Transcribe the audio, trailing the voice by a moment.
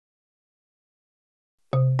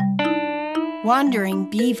Wandering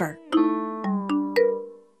Beaver.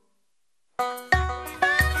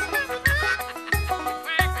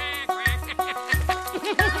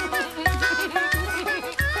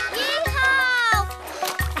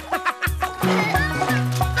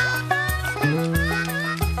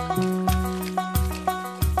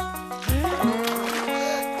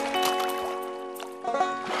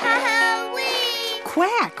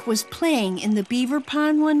 Quack was playing in the beaver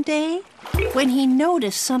pond one day when he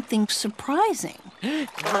noticed something surprising.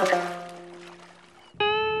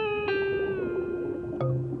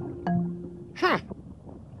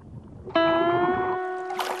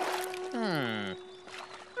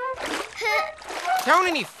 Don't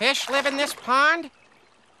any fish live in this pond?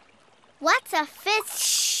 What's a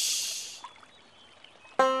fish?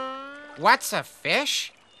 What's a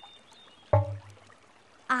fish?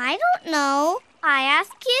 I don't know. I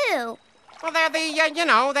ask you. Well, they're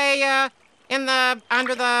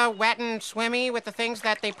under the wet and swimmy with the things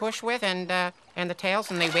that they push with and the tails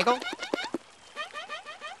and they wiggle.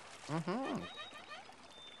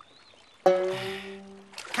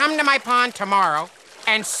 Come to my pond tomorrow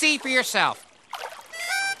and see for yourself.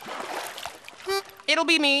 It'll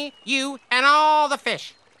be me, you, and all the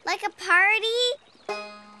fish. Like a party?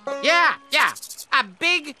 Yeah, a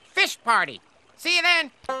big fish party. See you then.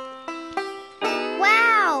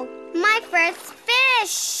 Wow, my first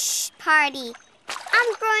fish party.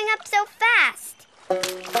 I'm growing up so fast.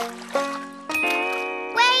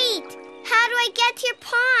 Wait, how do I get to your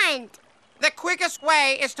pond? The quickest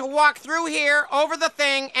way is to walk through here, over the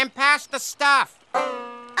thing, and past the stuff.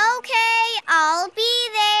 Okay, I'll be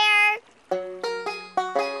there.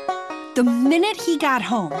 The minute he got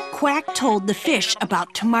home, Quack told the fish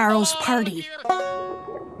about tomorrow's party.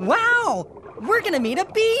 Wow! We're gonna meet a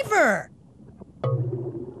beaver!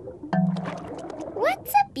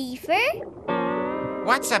 What's a beaver?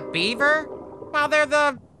 What's a beaver? Well, they're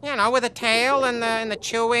the, with a tail and the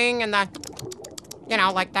chewing and the,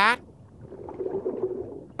 like that.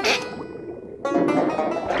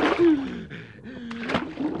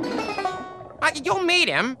 You'll meet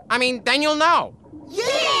him. Then you'll know.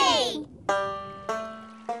 Yay!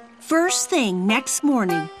 First thing next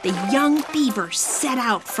morning, the young beaver set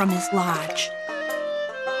out from his lodge,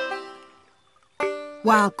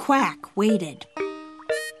 while Quack waited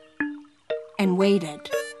and waited.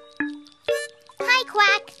 Hi,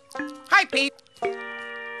 Quack. Hi, Peep.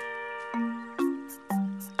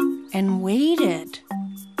 And waited.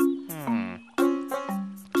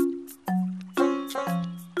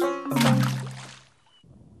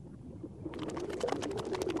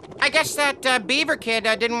 I guess that beaver kid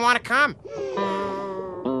didn't want to come.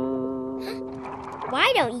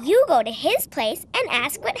 Why don't you go to his place and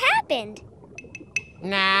ask what happened?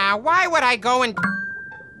 Nah, why would I go and...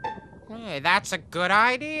 Hey, that's a good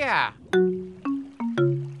idea.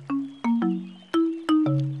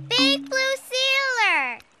 Big blue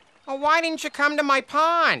sealer! Well, why didn't you come to my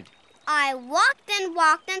pond? I walked and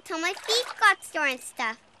walked until my feet got sore and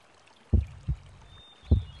stuff.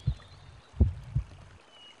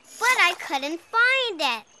 But I couldn't find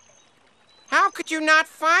it. How could you not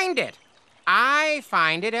find it? I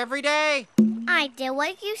find it every day. I did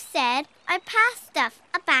what you said. I passed stuff,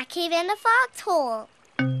 a bat cave and a foxhole.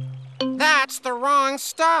 That's the wrong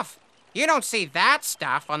stuff. You don't see that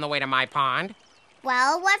stuff on the way to my pond.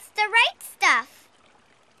 Well, what's the right stuff?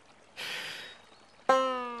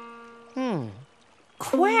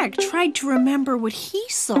 Quack tried to remember what he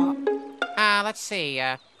saw. Let's see.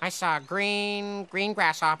 I saw a green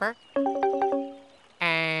grasshopper.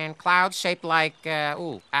 And clouds shaped like,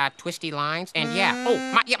 twisty lines. And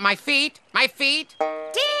my feet. My feet. Dinner!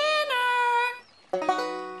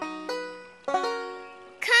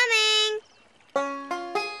 Coming.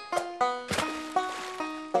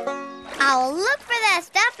 I'll look for that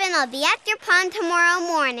stuff and I'll be at your pond tomorrow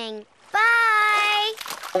morning. Bye!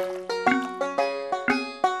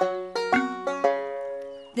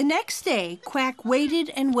 The next day, Quack waited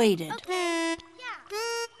and waited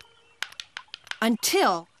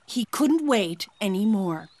until he couldn't wait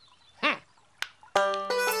anymore.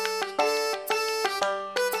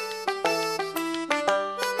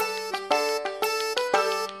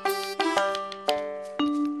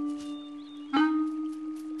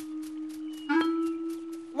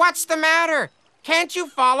 What's the matter? Can't you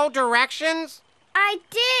follow directions? I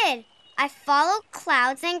did. I followed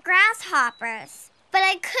clouds and grasshoppers. But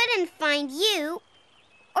I couldn't find you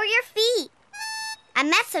or your feet. I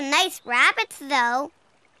met some nice rabbits, though.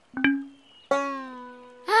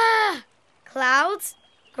 Clouds?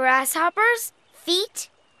 Grasshoppers? Feet?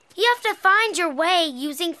 You have to find your way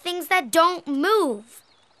using things that don't move.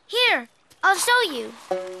 Here, I'll show you.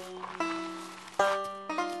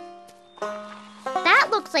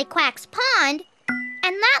 looks like Quack's pond,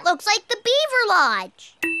 and that looks like the Beaver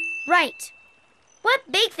Lodge. Right. What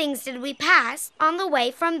big things did we pass on the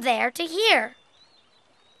way from there to here?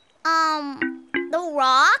 The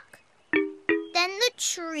rock, then the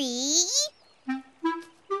tree.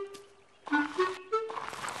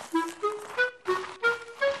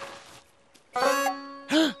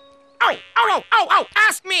 Oh!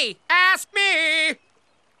 Ask me! Ask me!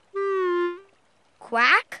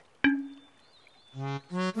 Quack?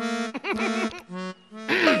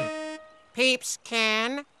 Peeps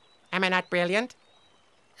can. Am I not brilliant?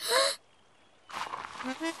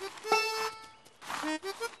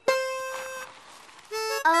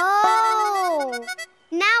 Oh,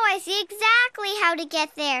 now I see exactly how to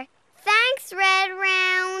get there. Thanks, Red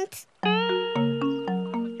Round.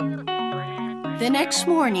 The next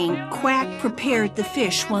morning, Quack prepared the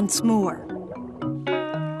fish once more.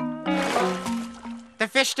 The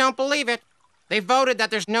fish don't believe it. They voted that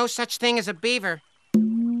there's no such thing as a beaver.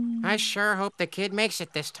 I sure hope the kid makes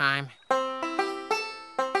it this time.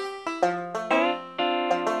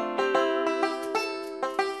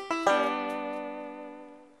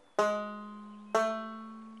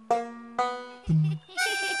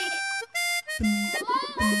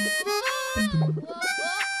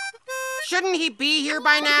 Shouldn't he be here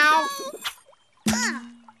by now?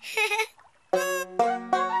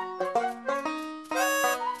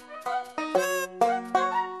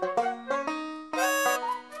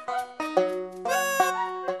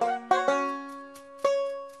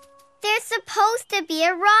 There's supposed to be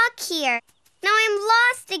a rock here. Now I'm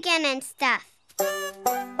lost again and stuff.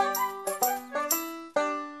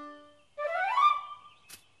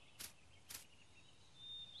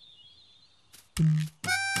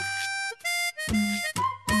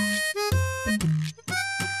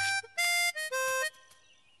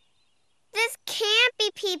 This can't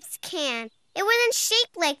be Peep's can. It wasn't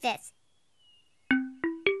shaped like this.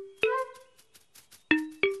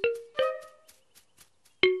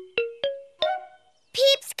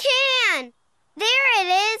 Peep's can! There it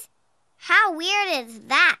is! How weird is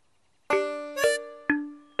that?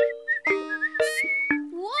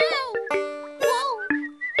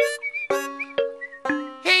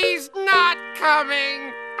 He's not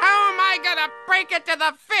coming! How am I gonna break it to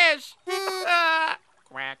the fish?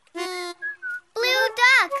 Quack. Blue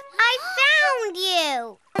Duck, I found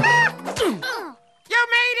you! You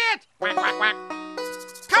made it! Quack, quack, quack.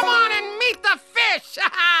 Come on and meet the fish!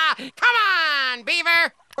 Come on,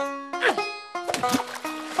 Beaver!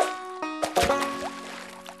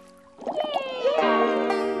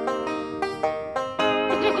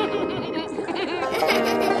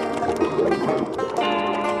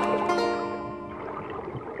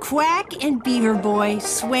 Quack and Beaver Boy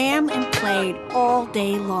swam and played all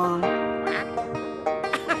day long.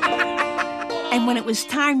 And when it was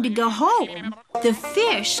time to go home, the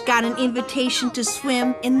fish got an invitation to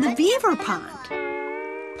swim in the beaver pond.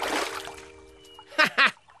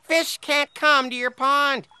 Fish can't come to your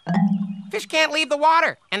pond. Fish can't leave the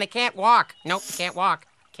water, and they can't walk. Nope, they can't walk.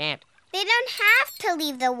 Can't. They don't have to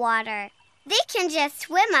leave the water. They can just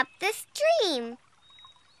swim up the stream.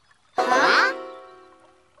 Huh?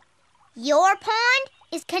 Your pond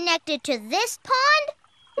is connected to this pond?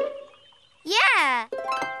 Yeah.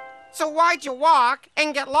 So why'd you walk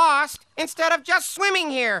and get lost instead of just swimming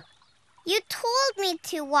here? You told me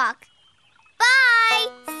to walk. Bye.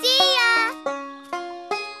 See ya.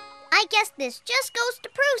 I guess this just goes to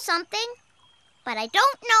prove something, but I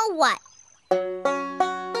don't know what.